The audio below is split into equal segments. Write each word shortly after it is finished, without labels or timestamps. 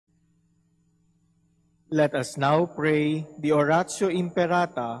Let us now pray the Oratio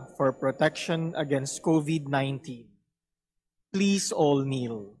Imperata for protection against COVID-19. Please all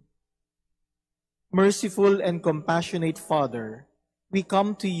kneel. Merciful and compassionate Father, we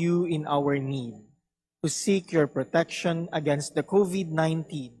come to you in our need to seek your protection against the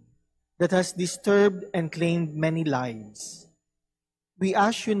COVID-19 that has disturbed and claimed many lives. We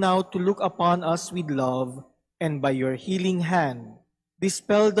ask you now to look upon us with love and by your healing hand,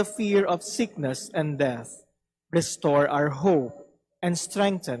 dispel the fear of sickness and death, restore our hope, and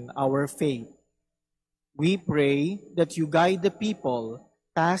strengthen our faith. We pray that you guide the people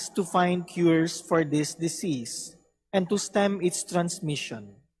tasked to find cures for this disease and to stem its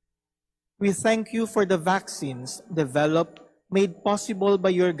transmission. We thank you for the vaccines developed, made possible by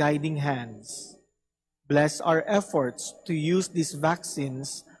your guiding hands. Bless our efforts to use these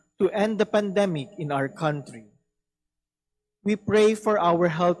vaccines to end the pandemic in our country. We pray for our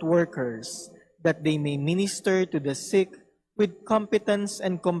health workers that they may minister to the sick with competence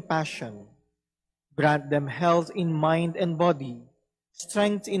and compassion. Grant them health in mind and body,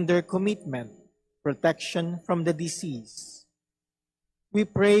 strength in their commitment, protection from the disease. We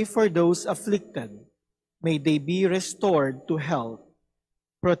pray for those afflicted. May they be restored to health.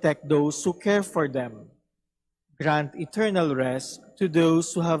 Protect those who care for them. Grant eternal rest to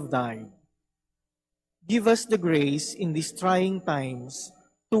those who have died. Give us the grace in these trying times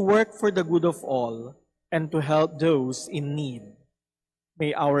to work for the good of all and to help those in need.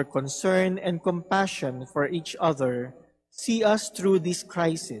 May our concern and compassion for each other see us through this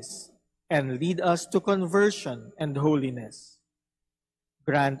crisis and lead us to conversion and holiness.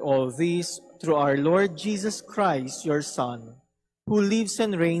 Grant all this through our Lord Jesus Christ, your Son, who lives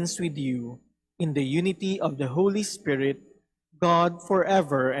and reigns with you in the unity of the Holy Spirit, God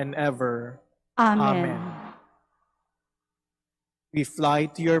forever and ever. Amen. We fly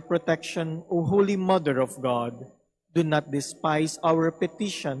to your protection, O Holy Mother of God. Do not despise our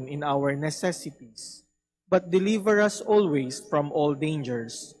petition in our necessities, but deliver us always from all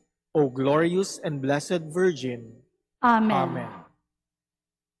dangers, O glorious and blessed Virgin. Amen. Amen.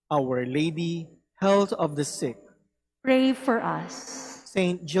 Our Lady, health of the sick, Pray for us.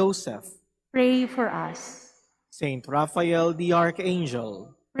 Saint Joseph, Pray for us. Saint Raphael the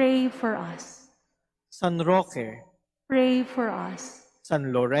Archangel, Pray for us. San Roque, Pray for us.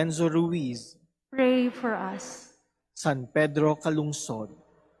 San Lorenzo Ruiz, Pray for us. San Pedro Calungsod.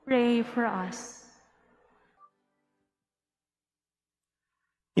 Pray for us.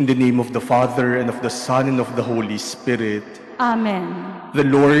 In the name of the Father, and of the Son, and of the Holy Spirit. Amen. The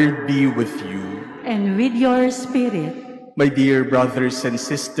Lord be with you. And with your spirit. My dear brothers and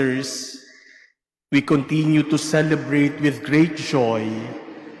sisters, we continue to celebrate with great joy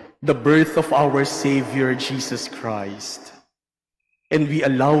the birth of our Savior, Jesus Christ. And we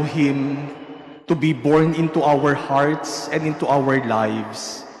allow Him to be born into our hearts and into our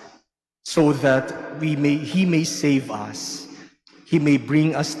lives, so that He may save us. He may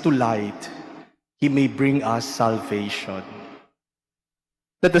bring us to light. He may bring us salvation.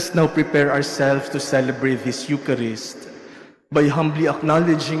 Let us now prepare ourselves to celebrate this Eucharist by humbly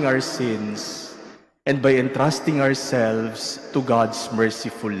acknowledging our sins and by entrusting ourselves to God's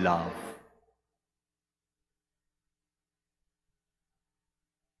merciful love.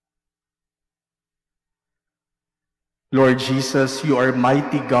 Lord Jesus, you are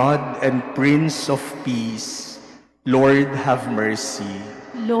mighty God and Prince of Peace. Lord, have mercy.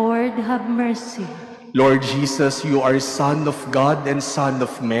 Lord, have mercy. Lord Jesus, you are Son of God and Son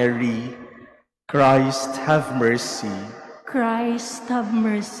of Mary. Christ, have mercy. Christ, have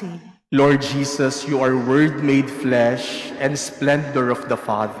mercy. Lord Jesus, you are Word made flesh and splendor of the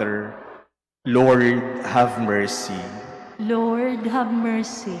Father. Lord, have mercy. Lord, have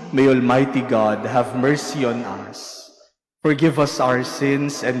mercy. May Almighty God have mercy on us, forgive us our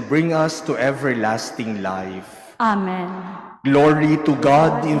sins, and bring us to everlasting life. Amen. Glory to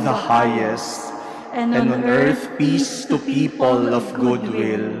God in the highest, and on earth peace to people of good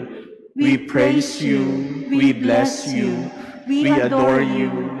will. We praise you, we bless you, we adore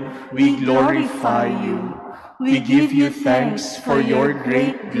you, we glorify you. We give you thanks for your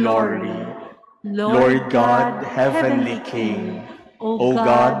great glory. Lord God, heavenly King, O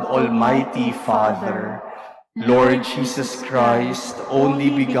God, almighty Father, Lord Jesus Christ, only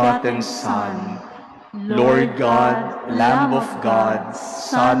begotten Son, Lord God, Lamb of God,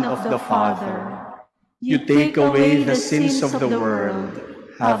 Son of the Father, you take away the sins of the world.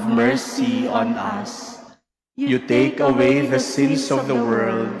 Have mercy on us. You take away the sins of the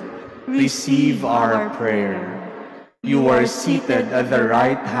world. Receive our prayer. You are seated at the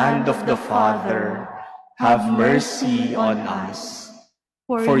right hand of the Father. Have mercy on us.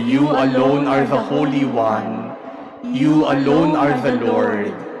 For you alone are the Holy One, you alone are the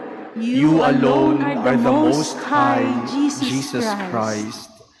Lord, you alone are the Most High, Jesus Christ,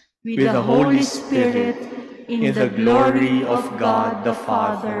 with the Holy Spirit, in the glory of God the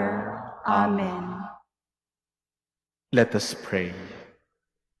Father. Amen. Let us pray.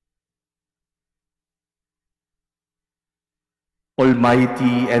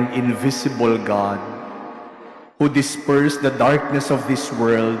 Almighty and invisible God, who dispersed the darkness of this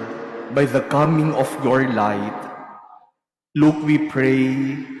world by the coming of your light, look, we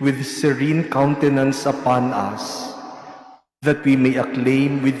pray, with serene countenance upon us, that we may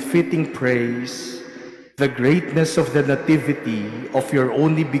acclaim with fitting praise the greatness of the nativity of your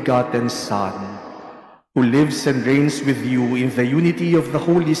only begotten Son, who lives and reigns with you in the unity of the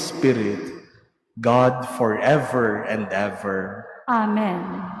Holy Spirit, God forever and ever.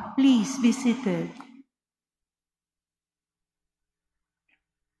 Amen. Please be seated.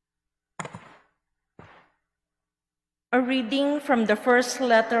 A reading from the first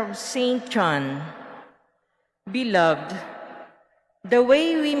letter of St. John. Beloved, the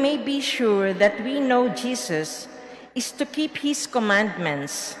way we may be sure that we know Jesus is to keep his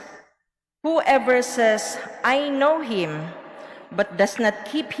commandments. Whoever says, I know him, but does not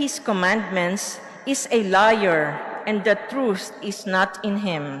keep his commandments is a liar, and the truth is not in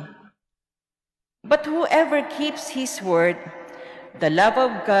him. But whoever keeps his word, the love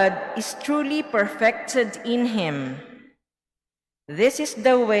of God is truly perfected in him. This is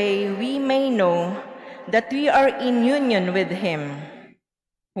the way we may know that we are in union with him.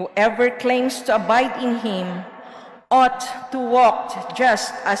 Whoever claims to abide in him ought to walk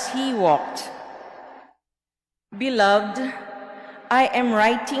just as he walked. Beloved, I am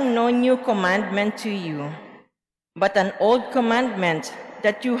writing no new commandment to you, but an old commandment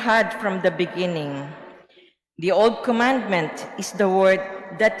that you had from the beginning. The old commandment is the word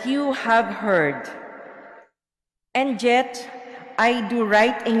that you have heard. And yet, I do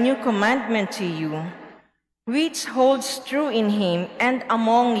write a new commandment to you, which holds true in him and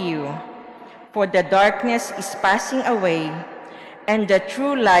among you. For the darkness is passing away, and the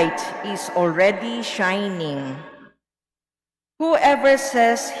true light is already shining. Whoever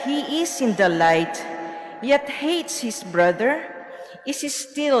says he is in the light, yet hates his brother, is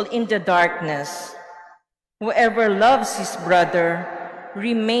still in the darkness. Whoever loves his brother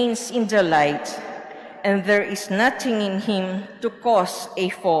remains in the light, and there is nothing in him to cause a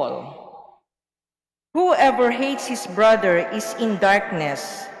fall. Whoever hates his brother is in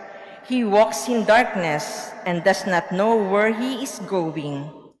darkness. He walks in darkness and does not know where he is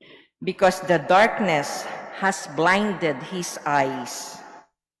going, because the darkness has blinded his eyes.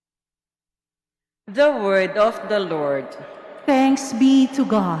 The word of the Lord. Thanks be to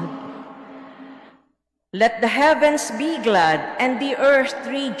God. Let the heavens be glad and the earth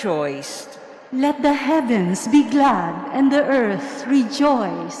rejoice. Let the heavens be glad and the earth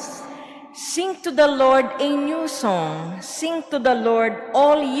rejoice. Sing to the Lord a new song. Sing to the Lord,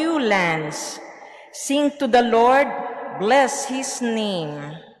 all you lands. Sing to the Lord, bless his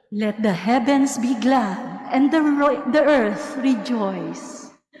name. Let the heavens be glad and the earth rejoice.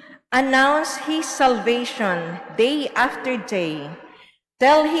 Announce his salvation day after day.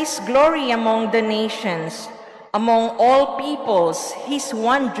 Tell his glory among the nations, among all peoples, his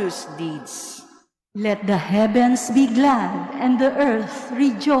wondrous deeds. Let the heavens be glad and the earth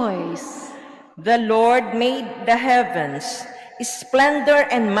rejoice. The Lord made the heavens. Splendor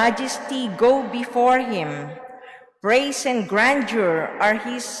and majesty go before him. Praise and grandeur are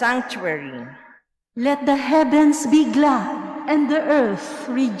his sanctuary. Let the heavens be glad and the earth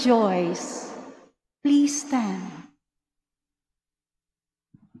rejoice. Please stand.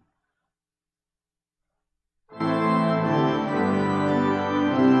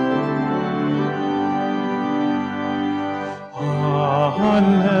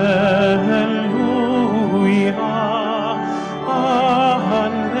 Alleluia,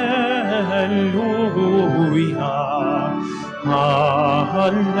 alleluia,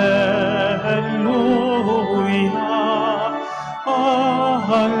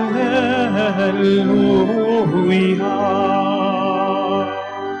 alleluia.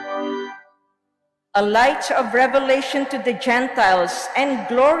 A light of revelation to the Gentiles and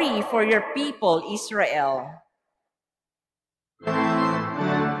glory for your people, Israel.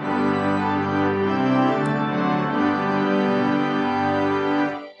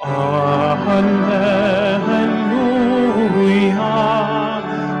 Alleluia,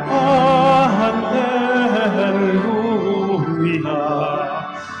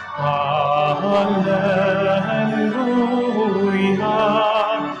 alleluia,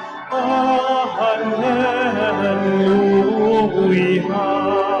 alleluia, alleluia.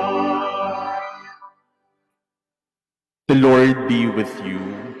 The Lord be with you.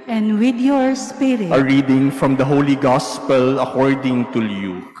 And with your spirit. A reading from the Holy Gospel according to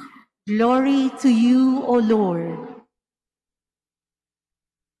Luke. Glory to you, O Lord.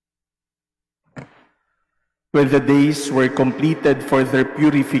 When the days were completed for their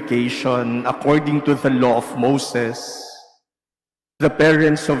purification according to the law of Moses, the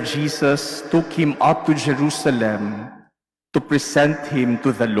parents of Jesus took him up to Jerusalem to present him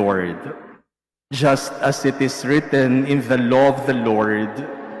to the Lord. Just as it is written in the law of the Lord,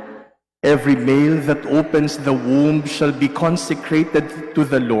 every male that opens the womb shall be consecrated to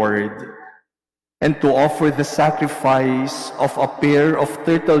the Lord, and to offer the sacrifice of a pair of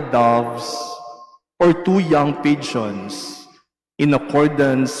turtle doves or 2 young pigeons, in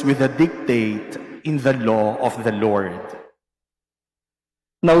accordance with the dictate in the law of the Lord.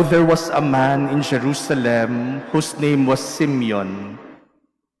 Now there was a man in Jerusalem whose name was Simeon.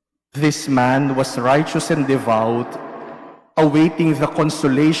 This man was righteous and devout, awaiting the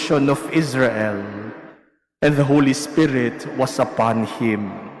consolation of Israel, and the Holy Spirit was upon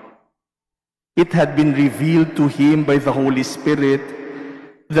him. It had been revealed to him by the Holy Spirit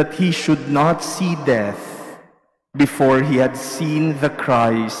that he should not see death before he had seen the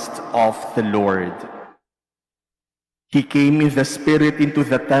Christ of the Lord. He came in the Spirit into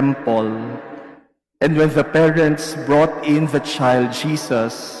the temple, and when the parents brought in the child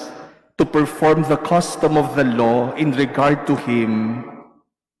Jesus to perform the custom of the law in regard to him,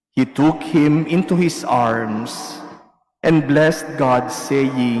 he took him into his arms and blessed God,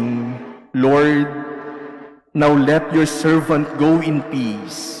 saying, Lord, now let your servant go in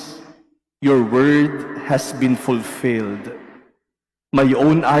peace. Your word has been fulfilled. My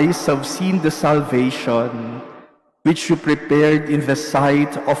own eyes have seen the salvation which you prepared in the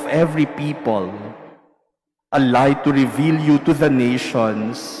sight of every people, a light to reveal you to the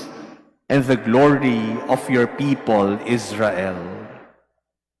nations and the glory of your people Israel.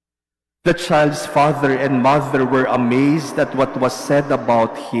 The child's father and mother were amazed at what was said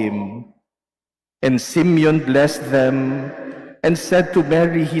about him. And Simeon blessed them and said to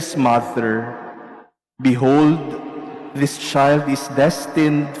Mary his mother, Behold, this child is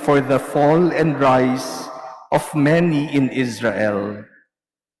destined for the fall and rise of many in Israel,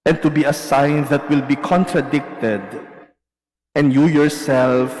 and to be a sign that will be contradicted, and you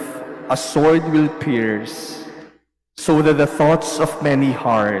yourself a sword will pierce, so that the thoughts of many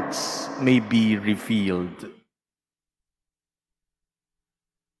hearts may be revealed.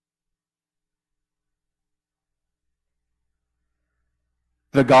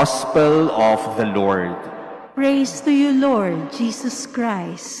 The Gospel of the Lord. Praise to you, Lord Jesus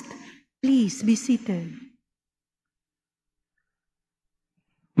Christ. Please be seated.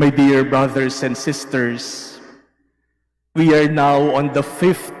 My dear brothers and sisters, we are now on the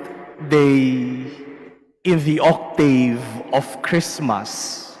 5th day in the octave of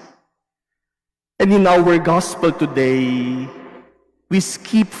Christmas. And in our Gospel today, we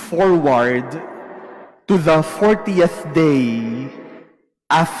skip forward to the 40th day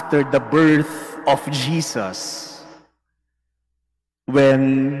after the birth of Jesus,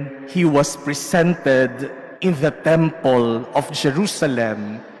 when he was presented in the temple of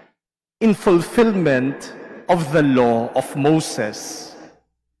Jerusalem in fulfillment of the law of Moses.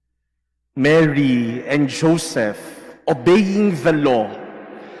 Mary and Joseph, obeying the law,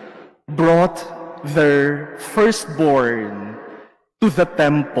 brought their firstborn to the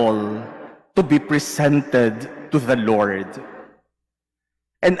temple to be presented to the Lord.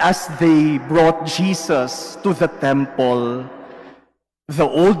 And as they brought Jesus to the temple, the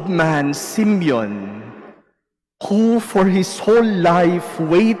old man Simeon, who for his whole life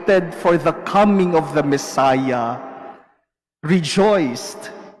waited for the coming of the Messiah,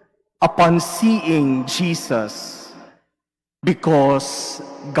 rejoiced upon seeing Jesus, because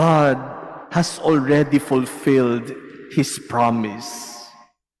God has already fulfilled his promise.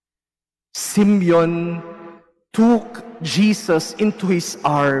 Simeon took Jesus into his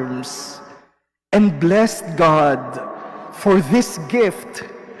arms and blessed God for this gift,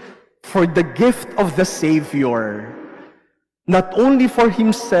 for the gift of the Savior, not only for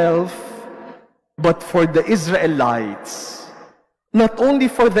himself, but for the Israelites. Not only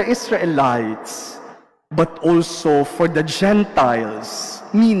for the Israelites, but also for the Gentiles,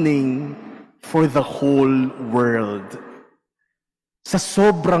 meaning for the whole world. Sa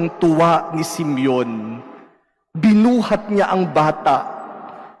sobrang tuwa ni Simeon, binuhat niya ang bata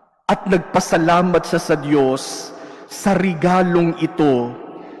at nagpasalamat siya sa Diyos sa regalong ito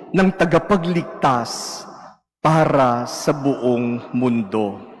ng tagapagligtas para sa buong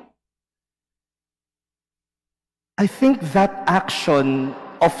mundo. I think that action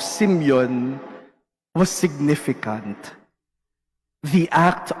of Simeon was significant. the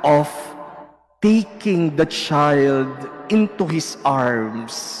act of taking the child into his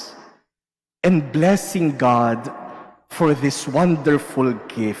arms and blessing God for this wonderful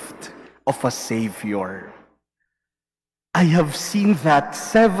gift of a Savior. I have seen that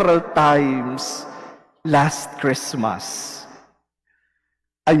several times last Christmas.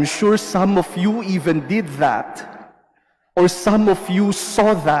 I'm sure some of you even did that, or some of you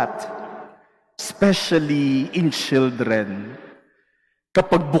saw that, especially in children.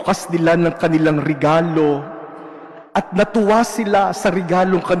 Kapag bukas nila ng kanilang regalo at natuwa sila sa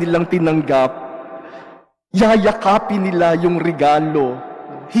regalong kanilang tinanggap, yayakapin nila yung regalo,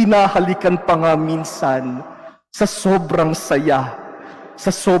 hinahalikan pa nga minsan sa sobrang saya,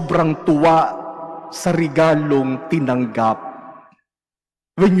 sa sobrang tuwa sa regalong tinanggap.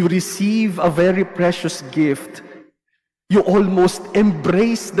 When you receive a very precious gift, you almost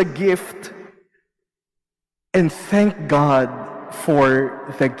embrace the gift and thank God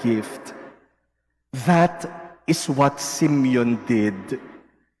for the gift. That is what Simeon did.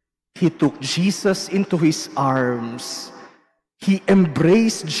 He took Jesus into his arms. He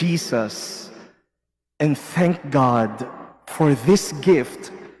embraced Jesus and thanked God for this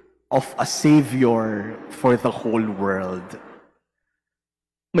gift of a Savior for the whole world.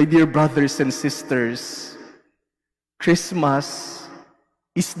 My dear brothers and sisters, Christmas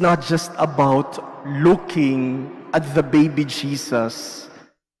is not just about looking at the baby Jesus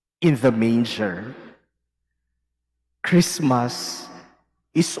in the manger. Christmas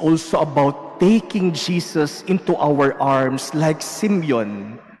is also about taking Jesus into our arms like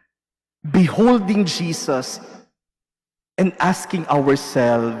Simeon, beholding Jesus and asking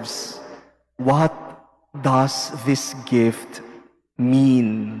ourselves, what does this gift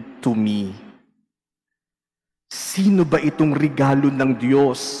mean to me? Sino ba itong regalo ng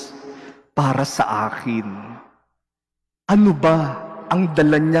Diyos para sa akin? Ano ba ang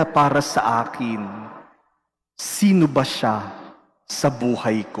dala niya para sa akin? Sino ba siya sa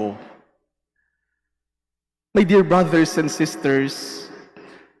buhay ko? My dear brothers and sisters,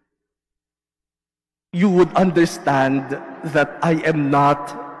 you would understand that I am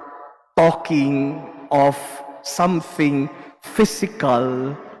not talking of something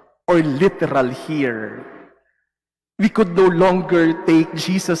physical or literal here. We could no longer take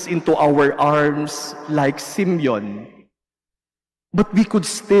Jesus into our arms like Simeon, but we could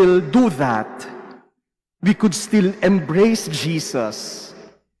still do that. We could still embrace Jesus.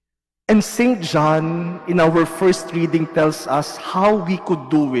 And St. John, in our first reading, tells us how we could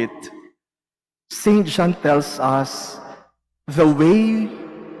do it. St. John tells us the way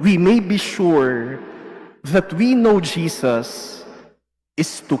we may be sure that we know Jesus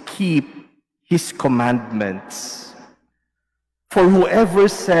is to keep his commandments. For whoever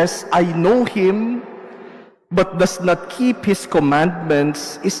says, I know him, but does not keep his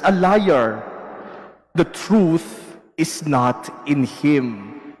commandments is a liar. The truth is not in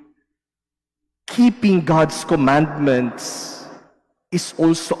him. Keeping God's commandments is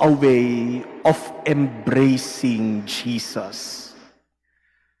also a way of embracing Jesus.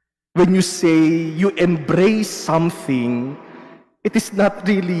 When you say you embrace something, it is not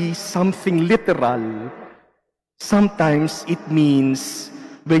really something literal. Sometimes it means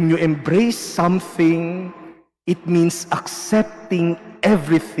when you embrace something, it means accepting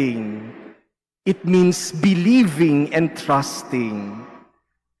everything. It means believing and trusting.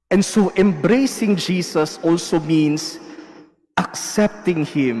 And so embracing Jesus also means accepting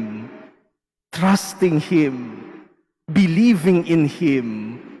him, trusting him, believing in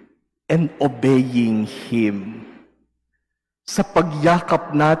him, and obeying him. Sa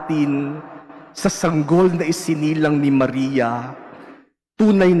pagyakap natin sa sanggol na isinilang ni Maria,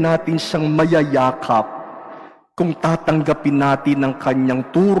 tunay natin siyang mayayakap kung tatanggapin natin ang kanyang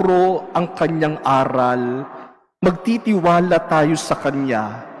turo, ang kanyang aral, magtitiwala tayo sa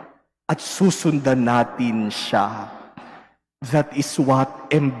kanya at susundan natin siya. That is what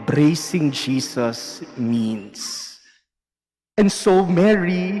embracing Jesus means. And so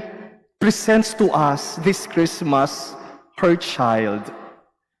Mary presents to us this Christmas her child,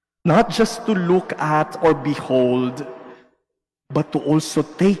 not just to look at or behold, but to also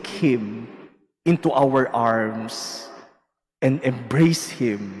take him into our arms and embrace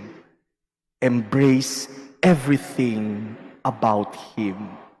him, embrace everything about him.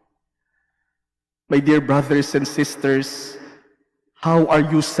 My dear brothers and sisters, how are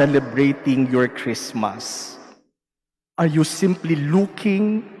you celebrating your Christmas? Are you simply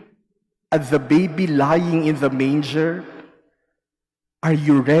looking at the baby lying in the manger? Are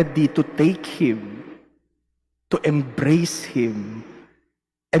you ready to take him, to embrace him,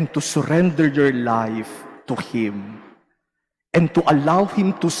 and to surrender your life to him? and to allow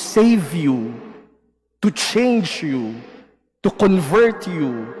Him to save you, to change you, to convert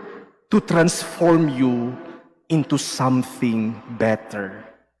you, to transform you into something better.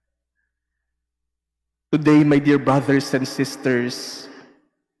 Today, my dear brothers and sisters,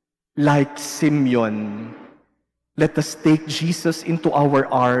 like Simeon, let us take Jesus into our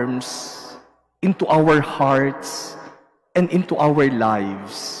arms, into our hearts, and into our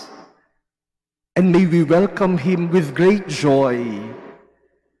lives. And may we welcome Him with great joy,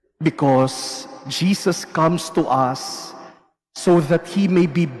 because Jesus comes to us so that He may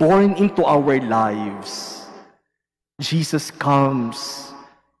be born into our lives. Jesus comes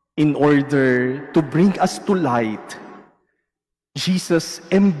in order to bring us to light. Jesus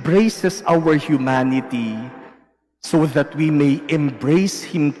embraces our humanity so that we may embrace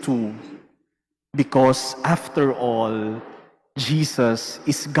Him too. Because after all, Jesus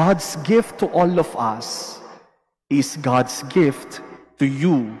is God's gift to all of us. He is God's gift to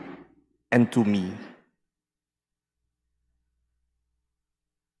you and to me.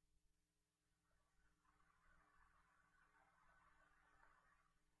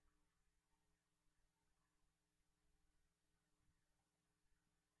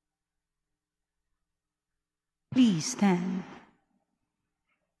 Please stand.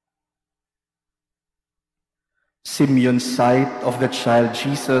 Simeon's sight of the child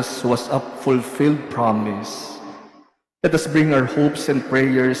Jesus was a fulfilled promise. Let us bring our hopes and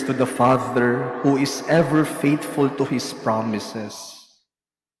prayers to the Father who is ever faithful to His promises.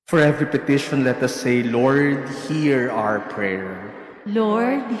 For every petition, let us say, Lord, hear our prayer.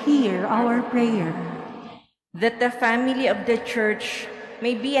 Lord, hear our prayer. That the family of the Church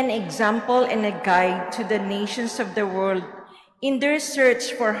may be an example and a guide to the nations of the world in their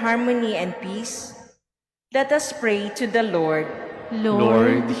search for harmony and peace, let us pray to the Lord.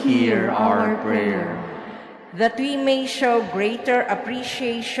 Lord, hear our prayer. That we may show greater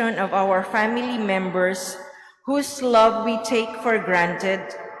appreciation of our family members whose love we take for granted,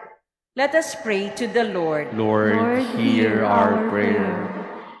 let us pray to the Lord. Lord, hear our prayer.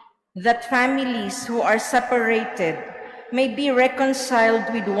 That families who are separated may be reconciled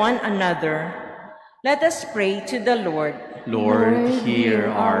with one another, let us pray to the Lord. Lord,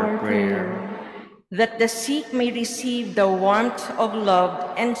 hear our prayer. That the sick may receive the warmth of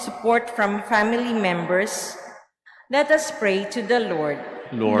love and support from family members, let us pray to the Lord.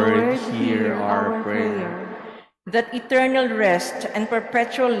 Lord, hear our prayer. That eternal rest and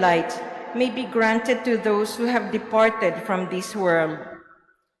perpetual light may be granted to those who have departed from this world,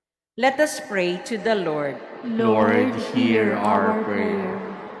 let us pray to the Lord. Lord, hear our prayer.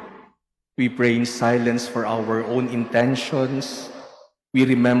 We pray in silence for our own intentions. We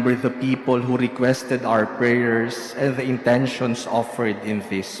remember the people who requested our prayers and the intentions offered in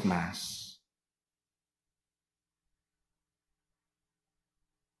this Mass.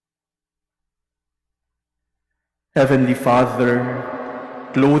 Heavenly Father,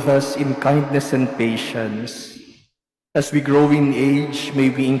 clothe us in kindness and patience. As we grow in age, may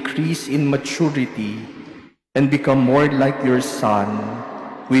we increase in maturity and become more like your Son.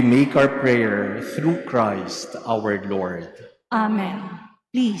 We make our prayer through Christ our Lord. Amen.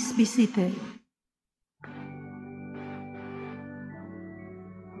 Please be seated.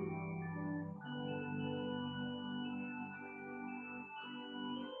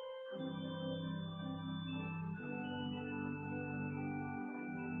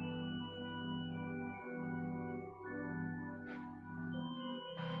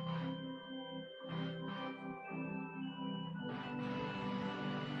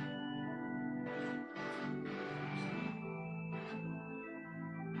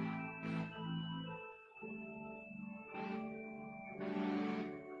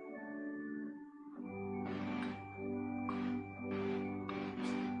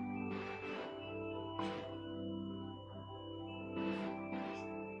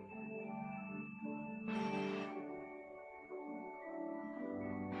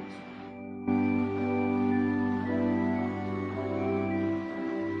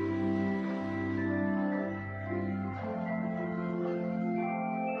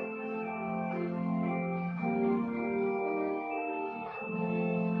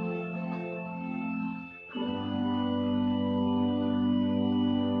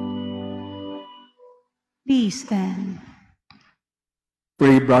 Please stand.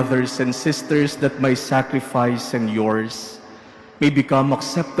 Pray, brothers and sisters, that my sacrifice and yours may become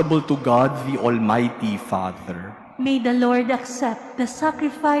acceptable to God, the Almighty Father. May the Lord accept the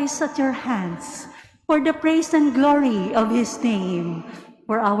sacrifice at your hands for the praise and glory of His name,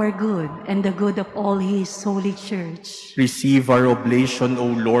 for our good and the good of all His holy church. Receive our oblation, O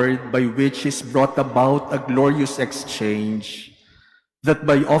Lord, by which is brought about a glorious exchange, that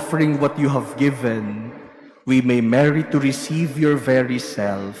by offering what you have given, we may merit to receive your very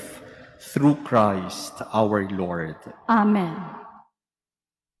self, through Christ our Lord. Amen.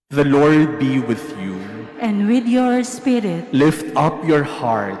 The Lord be with you. And with your spirit, Lift up your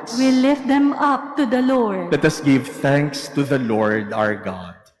hearts. we lift them up to the Lord. Let us give thanks to the Lord our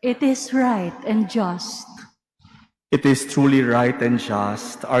God. It is right and just. It is truly right and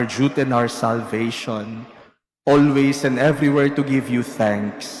just, our duty and our salvation, always and everywhere to give you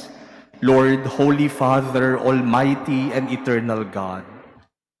thanks, Lord, Holy Father, Almighty and Eternal God.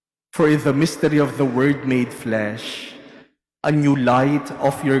 For in the mystery of the Word made flesh, a new light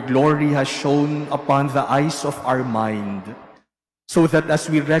of your glory has shone upon the eyes of our mind, so that as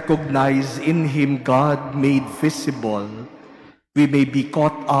we recognize in Him God made visible, we may be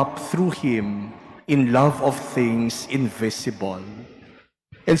caught up through Him in love of things invisible.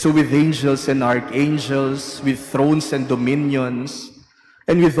 And so with angels and archangels, with thrones and dominions,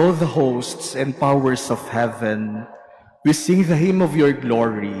 and with all the hosts and powers of heaven, we sing the hymn of your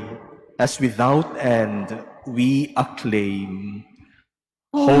glory, as without end we acclaim.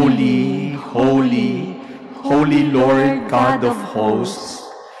 Holy, holy, holy Lord God of hosts,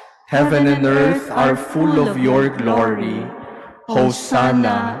 heaven and earth are full of your glory.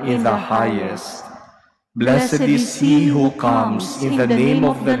 Hosanna in the highest. Blessed is he who comes in the name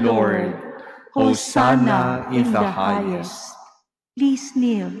of the Lord. Hosanna in the highest. Please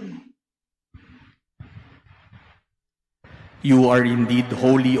kneel. You are indeed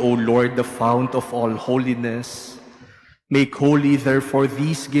holy, O Lord, the fount of all holiness. Make holy, therefore,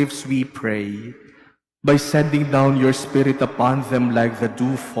 these gifts, we pray, by sending down your Spirit upon them like the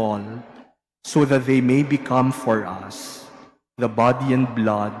dewfall, so that they may become for us the body and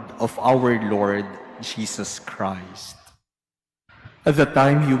blood of our Lord Jesus Christ. At the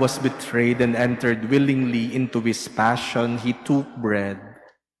time he was betrayed and entered willingly into his passion, he took bread,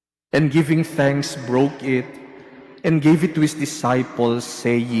 and giving thanks, broke it, and gave it to his disciples,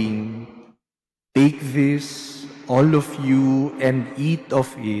 saying, "Take this, all of you, and eat of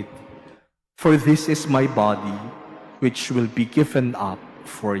it, for this is my body, which will be given up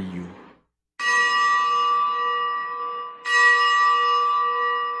for you."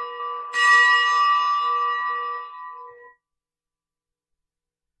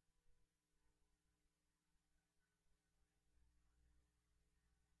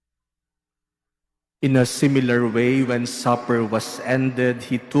 In a similar way, when supper was ended,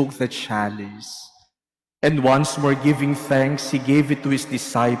 he took the chalice, and once more giving thanks, he gave it to his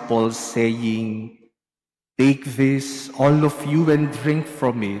disciples, saying, "Take this, all of you, and drink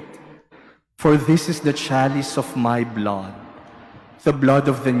from it, for this is the chalice of my blood, the blood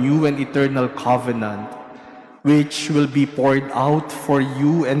of the new and eternal covenant, which will be poured out for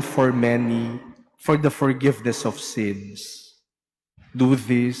you and for many for the forgiveness of sins. Do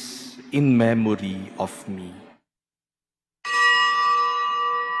this in memory of me."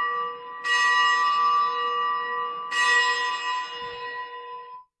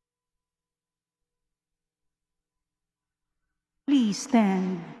 Please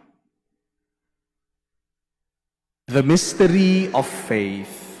stand. The mystery of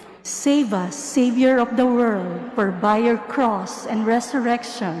faith. Save us, Savior of the world, for by your cross and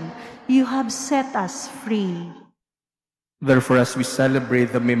resurrection you have set us free. Therefore, as we celebrate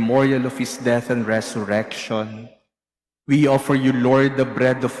the memorial of his death and resurrection, we offer you, Lord, the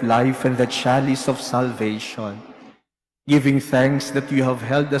bread of life and the chalice of salvation, giving thanks that you have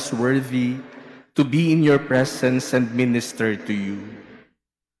held us worthy to be in your presence and minister to you.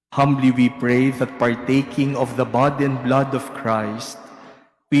 Humbly we pray that partaking of the body and blood of Christ,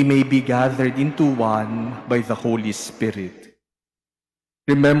 we may be gathered into one by the Holy Spirit.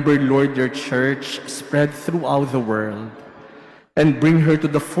 Remember, Lord, your church spread throughout the world, and bring her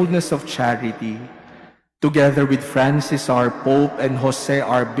to the fullness of charity, together with Francis our Pope and Jose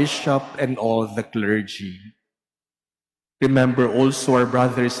our Bishop and all the clergy. Remember also our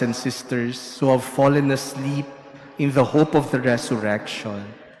brothers and sisters who have fallen asleep in the hope of the resurrection,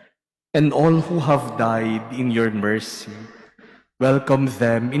 and all who have died in your mercy. Welcome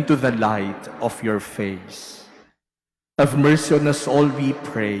them into the light of your face. Have mercy on us all, we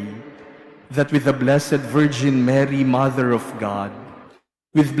pray, that with the Blessed Virgin Mary, Mother of God,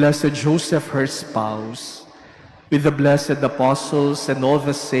 with Blessed Joseph, her spouse, with the blessed apostles and all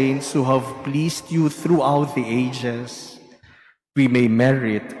the saints who have pleased you throughout the ages, we may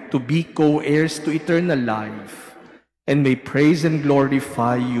merit to be co-heirs to eternal life, and may praise and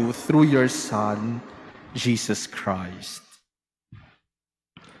glorify you through your Son, Jesus Christ.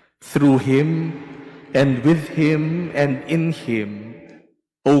 Through him, and with him, and in him,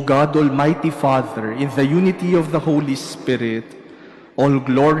 O God, Almighty Father, in the unity of the Holy Spirit, all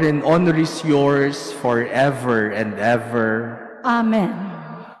glory and honor is yours forever and ever. Amen.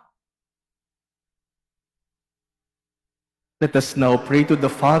 Let us now pray to the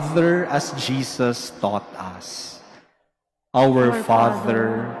Father as Jesus taught us. Our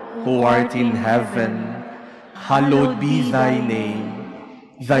Father, who art in heaven, hallowed be thy name.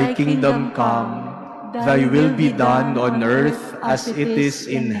 Thy kingdom come, thy will be done on earth as it is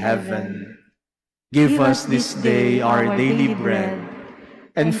in heaven. Give us this day our daily bread,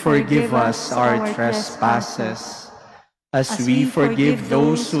 and forgive us our trespasses, as we forgive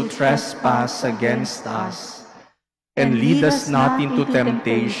those who trespass against us. And lead us not into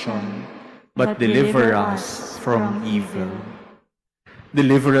temptation, but deliver us from evil.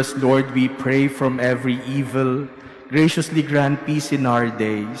 Deliver us, Lord, we pray, from every evil. Graciously grant peace in our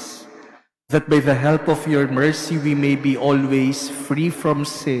days, that by the help of your mercy we may be always free from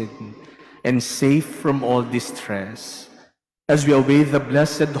sin and safe from all distress, as we await the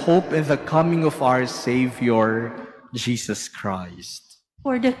blessed hope and the coming of our Savior, Jesus Christ.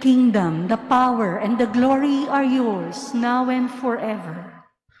 For the kingdom, the power, and the glory are yours, now and forever.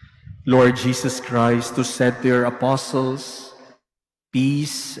 Lord Jesus Christ, who said to your apostles,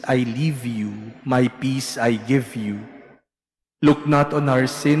 "Peace I leave you, my peace I give you," look not on our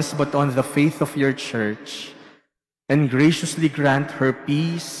sins, but on the faith of your Church, and graciously grant her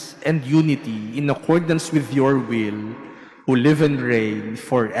peace and unity in accordance with your will, who live and reign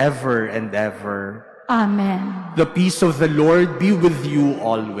forever and ever. Amen. The peace of the Lord be with you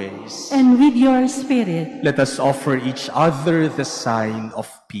always. And with your spirit. Let us offer each other the sign of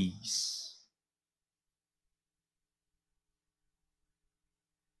peace.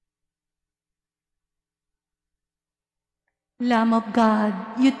 Lamb of God,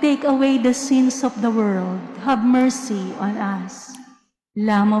 you take away the sins of the world. Have mercy on us.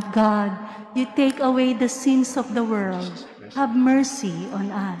 Lamb of God, you take away the sins of the world. Have mercy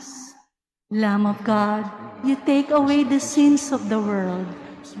on us. Lamb of God, you take away the sins of the world.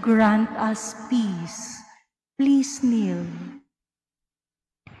 Grant us peace. Please kneel.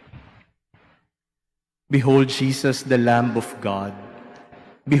 Behold Jesus, the Lamb of God.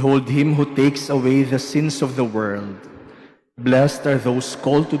 Behold him who takes away the sins of the world. Blessed are those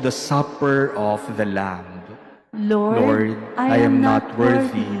called to the supper of the Lamb. Lord, I am not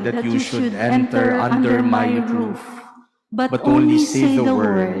worthy that you should enter under my roof, but only say the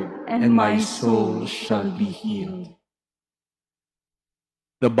word, and my soul shall be healed.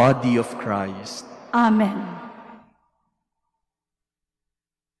 The body of Christ. Amen.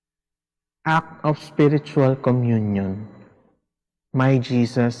 Act of spiritual communion. My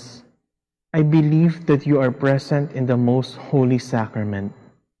Jesus, I believe that you are present in the most holy sacrament.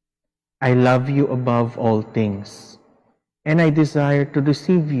 I love you above all things, and I desire to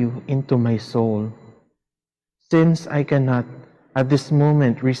receive you into my soul. Since I cannot at this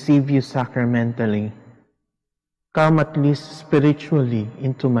moment receive you sacramentally, come at least spiritually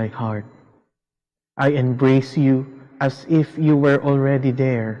into my heart. I embrace you as if you were already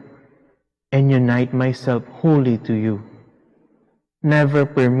there, and unite myself wholly to you. Never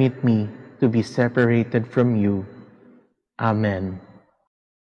permit me to be separated from you. Amen.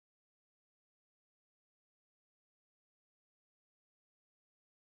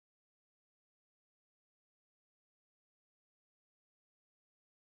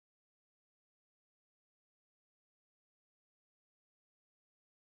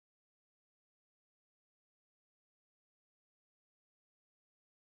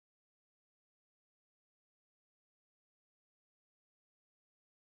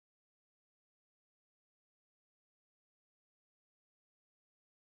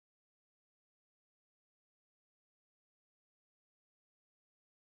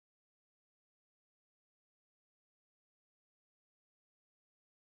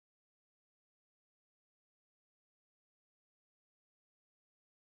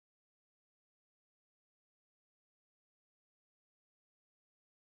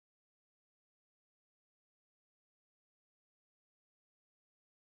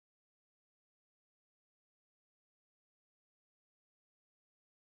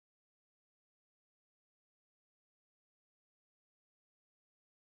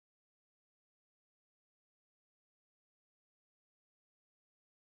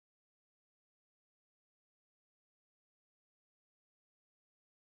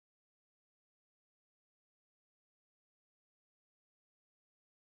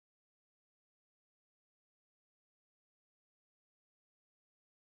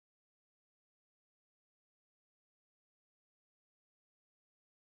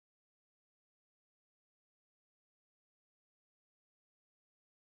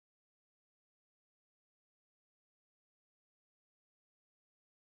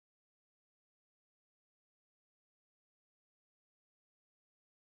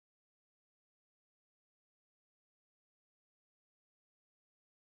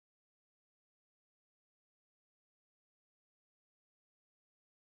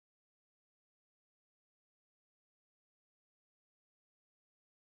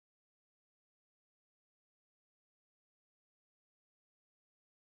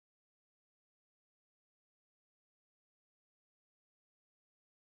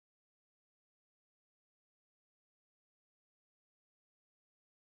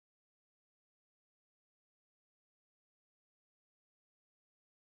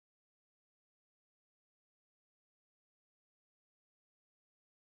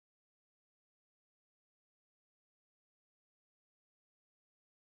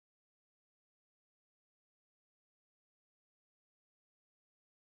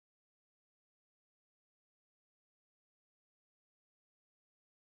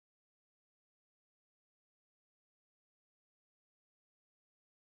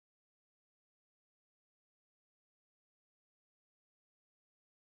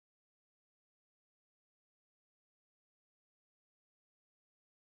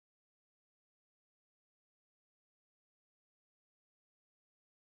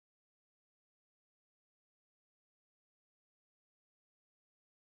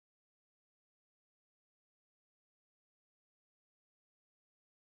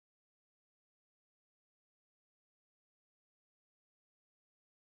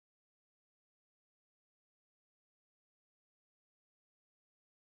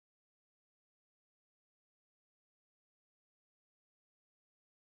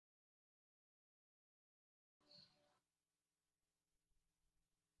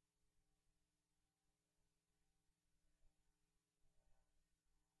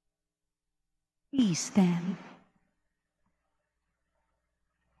 Please stand.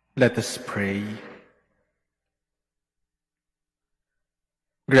 Let us pray.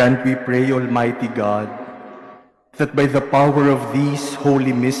 Grant, we pray, Almighty God, that by the power of these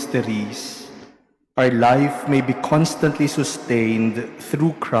holy mysteries, our life may be constantly sustained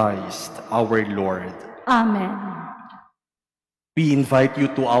through Christ our Lord. Amen. We invite you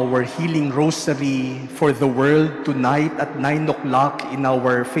to our Healing Rosary for the World tonight at 9 o'clock in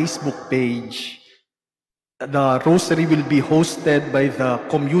our Facebook page. The Rosary will be hosted by the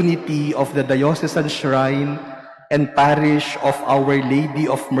community of the Diocesan Shrine and Parish of Our Lady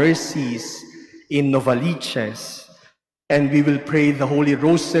of Mercies in Novaliches. And we will pray the Holy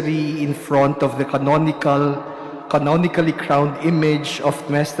Rosary in front of the canonically crowned image of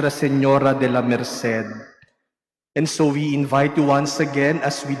Nuestra Señora de la Merced. And so we invite you once again,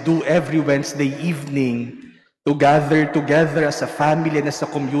 as we do every Wednesday evening, to gather together as a family and as a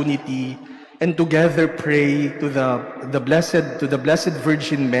community, and together pray to the Blessed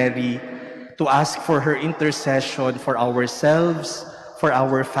Virgin Mary, to ask for her intercession for ourselves, for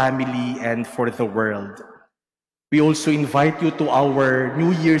our family, and for the world. We also invite you to our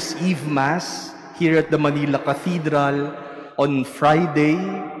New Year's Eve Mass here at the Manila Cathedral on Friday,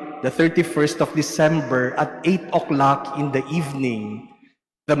 the 31st of December at 8 o'clock in the evening.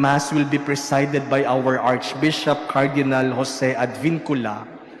 The Mass will be presided by our Archbishop Cardinal Jose Advincula.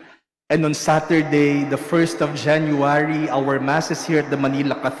 And on Saturday, the 1st of January, our Masses here at the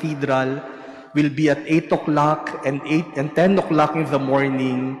Manila Cathedral will be at 8 o'clock and 10 o'clock in the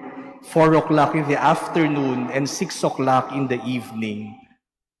morning, 4 o'clock in the afternoon, and 6 o'clock in the evening.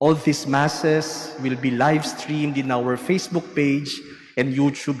 All these Masses will be live streamed in our Facebook page and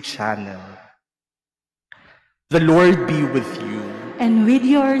YouTube channel. The Lord be with you. And with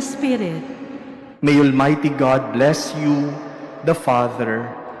your spirit. May Almighty God bless you, the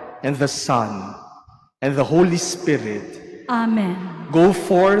Father, and the Son, and the Holy Spirit. Amen. Go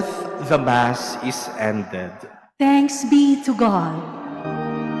forth, the Mass is ended. Thanks be to God.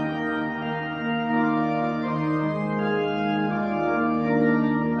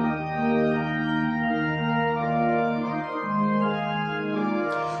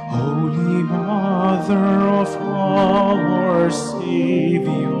 Holy Mother of our Savior,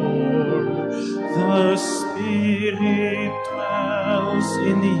 the Spirit dwells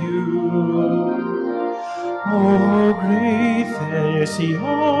in you. Oh, great is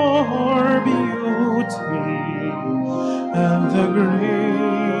your beauty, and the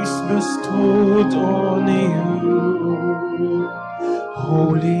grace bestowed on you.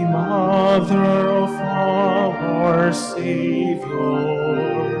 Holy Mother of our Savior,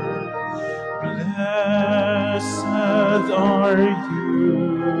 blessed are you.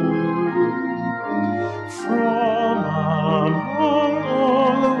 From among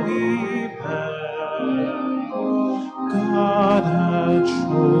all women, God had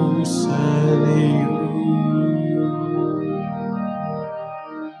chosen you.